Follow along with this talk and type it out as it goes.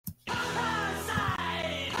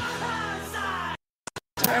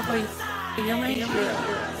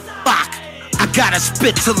Fuck. I gotta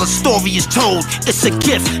spit till the story is told. It's a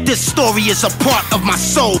gift, this story is a part of my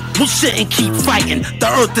soul. We'll sit and keep fighting, the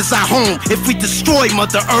earth is our home. If we destroy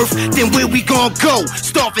Mother Earth, then where we gon' go?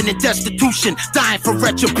 Starving in destitution, dying for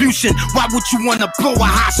retribution. Why would you wanna blow a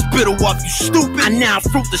hospital up, you stupid? I now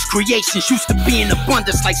fruitless creations used to be in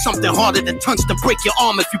abundance, like something harder than tungsten. Break your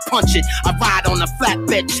arm if you punch it. I ride on a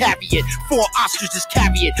flatbed chariot, 4 ostriches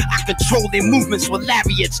carry it. I control their movements with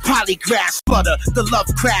lariats. Polygraphs flutter, the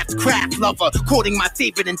Lovecraft craft lover. Quoting my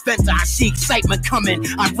favorite inventor, I see excitement coming.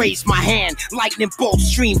 I raise my hand, lightning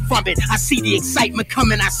bolts stream from it. I see the excitement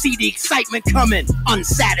coming, I see the excitement coming.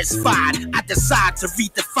 Unsatisfied, I decide to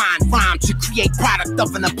redefine rhyme to create product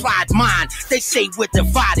of an applied mind. They say we're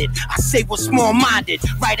divided, I say we're small-minded.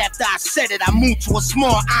 Right after I said it, I moved to a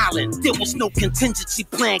small island. There was no contingency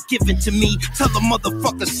plan given to me. Tell the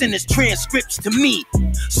motherfucker send his transcripts to me.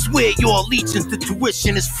 Swear your allegiance, the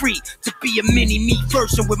tuition is free. To be a mini-me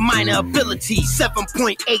version with minor abilities.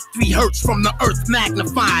 7.83 hertz from the earth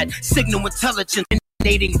magnified. Signal intelligence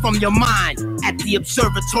emanating from your mind. At the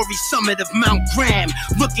observatory summit of Mount Graham,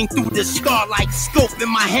 looking through this starlight scope in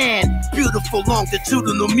my hand. Beautiful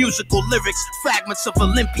longitudinal musical lyrics, fragments of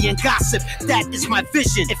Olympian gossip. That is my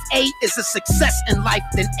vision. If A is a success in life,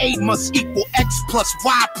 then A must equal X plus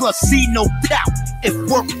Y plus Z, no doubt. If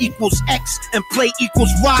work equals X and play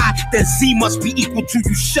equals Y, then Z must be equal to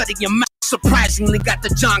you shutting your mouth. Surprisingly got the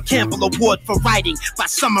John Campbell Award for writing by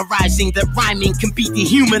summarizing that rhyming can be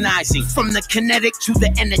dehumanizing. From the kinetic to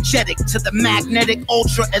the energetic to the magnetic,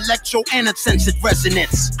 ultra, electro, and uncensored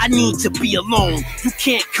resonance. I need to be alone. You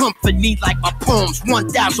can't comfort me like my poems.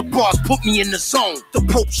 1,000 bars put me in the zone. The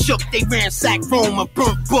Pope shook, they ransacked Rome and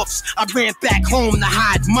burnt books. I ran back home to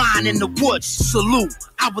hide mine in the woods. Salute.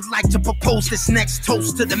 I would like to propose this next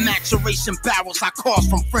toast to the maturation barrels I caused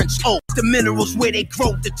from French oak. The minerals where they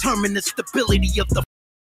grow determine the stability of the